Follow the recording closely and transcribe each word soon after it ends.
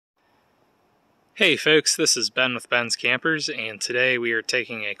Hey folks, this is Ben with Ben's Campers, and today we are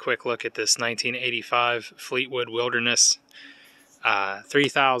taking a quick look at this 1985 Fleetwood Wilderness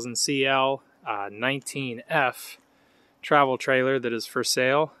 3000 CL 19F travel trailer that is for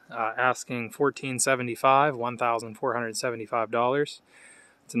sale, asking $1,475, $1,475.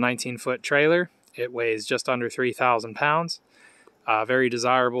 It's a 19-foot trailer. It weighs just under 3,000 pounds. Very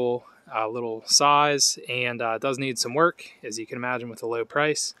desirable little size, and does need some work, as you can imagine with a low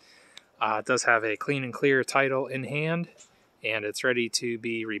price. It does have a clean and clear title in hand, and it's ready to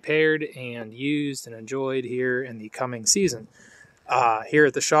be repaired and used and enjoyed here in the coming season. Here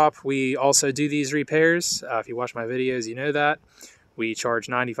at the shop, we also do these repairs. If you watch my videos, you know that. We charge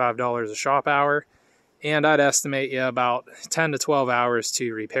 $95 a shop hour, and I'd estimate you about 10 to 12 hours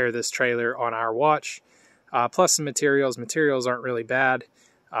to repair this trailer on our watch, plus some materials. Materials aren't really bad.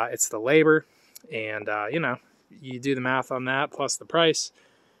 It's the labor, and you do the math on that, plus the price.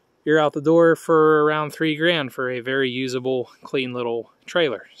 You're out the door for around $3 for a very usable, clean little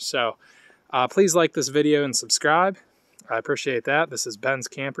trailer. So please like this video and subscribe. I appreciate that. This is Ben's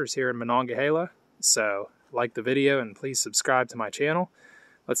Campers here in Monongahela. So like the video and please subscribe to my channel.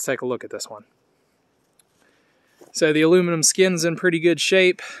 Let's take a look at this one. So the aluminum skin's in pretty good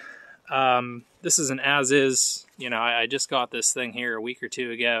shape. This is an as-is. I just got this thing here a week or two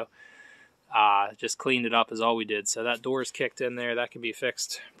ago. Just cleaned it up is all we did. So that door's kicked in there. That can be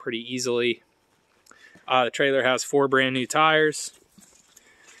fixed pretty easily. The trailer has 4 brand new tires.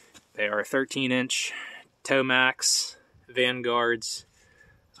 They are 13-inch Tomax Vanguards.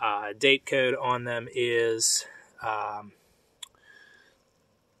 Date code on them is,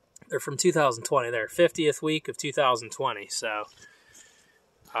 they're from 2020. They're 50th week of 2020. So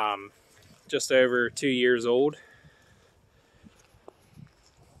just over 2 years old.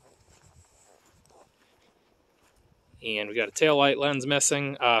 And we got a tail light lens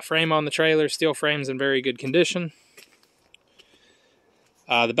missing. Frame on the trailer, steel frame's in very good condition.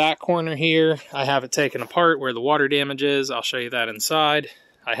 The back corner here, I have it taken apart where the water damage is. I'll show you that inside.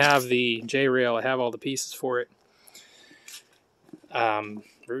 I have the J-rail, I have all the pieces for it.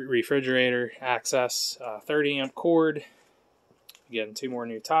 Refrigerator access, 30 amp cord. Again, 2 more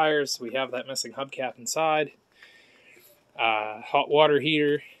new tires. We have that missing hubcap inside. Hot water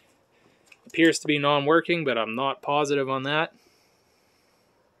heater. Appears to be non-working, but I'm not positive on that.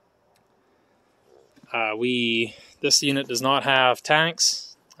 This unit does not have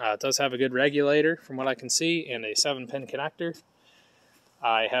tanks. It does have a good regulator from what I can see, and a 7-pin connector.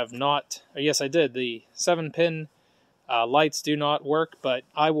 I have not, yes I did, the 7-pin lights do not work, but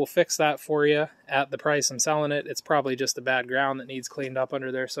I will fix that for you at the price I'm selling it. It's probably just the bad ground that needs cleaned up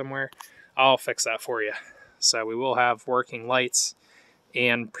under there somewhere. I'll fix that for you. So we will have working lights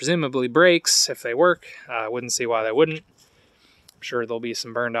and presumably brakes if they work. I wouldn't see why they wouldn't. I'm sure there'll be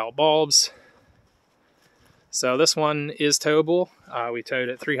some burned out bulbs. So this one is towable. We towed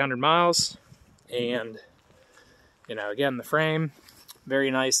it 300 miles, and again, the frame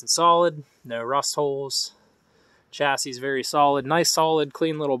very nice and solid, no rust holes. Chassis is very solid, nice solid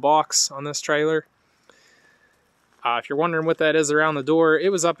clean little box on this trailer. If you're wondering what that is around the door,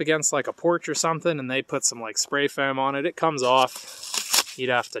 it was up against like a porch or something, and they put some like spray foam on it. It comes off. You'd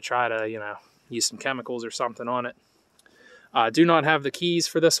have to try to, use some chemicals or something on it. Do not have the keys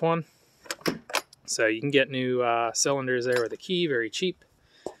for this one. So you can get new cylinders there with a key, very cheap.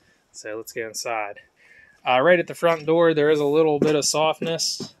 So let's get inside. Right at the front door, there is a little bit of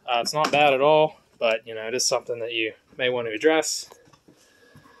softness. It's not bad at all, but it is something that you may want to address.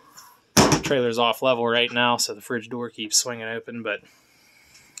 The trailer's off level right now, so the fridge door keeps swinging open, but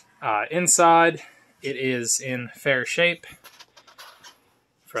inside it is in fair shape.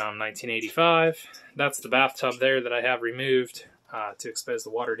 From 1985. That's the bathtub there that I have removed to expose the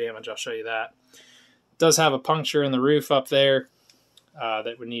water damage. I'll show you that. It does have a puncture in the roof up there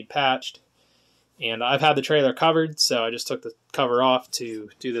that would need patched. And I've had the trailer covered, so I just took the cover off to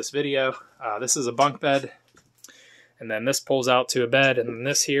do this video. This is a bunk bed. And then this pulls out to a bed. And then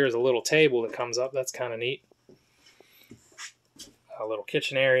this here is a little table that comes up. That's kind of neat. A little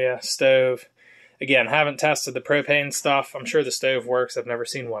kitchen area, stove. Again, haven't tested the propane stuff. I'm sure the stove works. I've never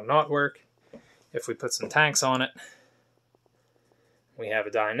seen one not work. If we put some tanks on it, we have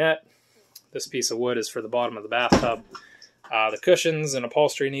a dinette. This piece of wood is for the bottom of the bathtub. The cushions and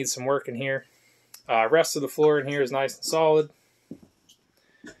upholstery need some work in here. Rest of the floor in here is nice and solid.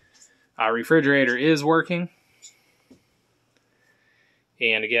 Refrigerator is working.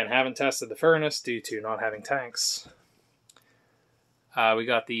 And again, haven't tested the furnace due to not having tanks. We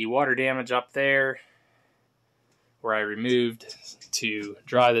got the water damage up there where I removed to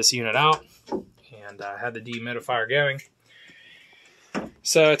dry this unit out, and had the dehumidifier going.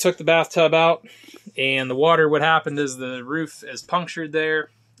 So I took the bathtub out, and the water, what happened is the roof is punctured there,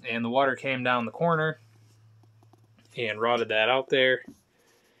 and the water came down the corner and rotted that out there.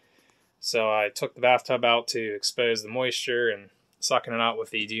 So I took the bathtub out to expose the moisture and sucking it out with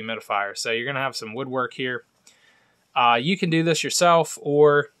the dehumidifier. So you're going to have some woodwork here. You can do this yourself,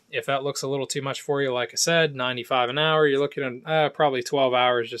 or if that looks a little too much for you, like I said, $95 an hour, you're looking at probably 12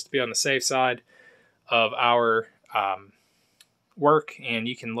 hours just to be on the safe side of our work. And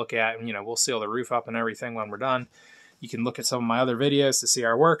you can look at, we'll seal the roof up and everything when we're done. You can look at some of my other videos to see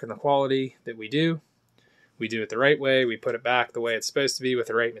our work and the quality that we do. We do it the right way. We put it back the way it's supposed to be with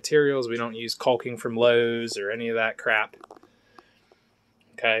the right materials. We don't use caulking from Lowe's or any of that crap.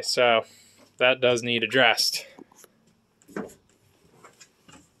 Okay, so that does need addressed.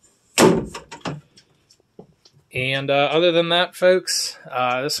 And other than that, folks,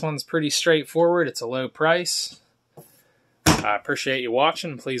 this one's pretty straightforward. It's a low price. I appreciate you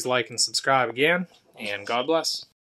watching. Please like and subscribe again, and God bless.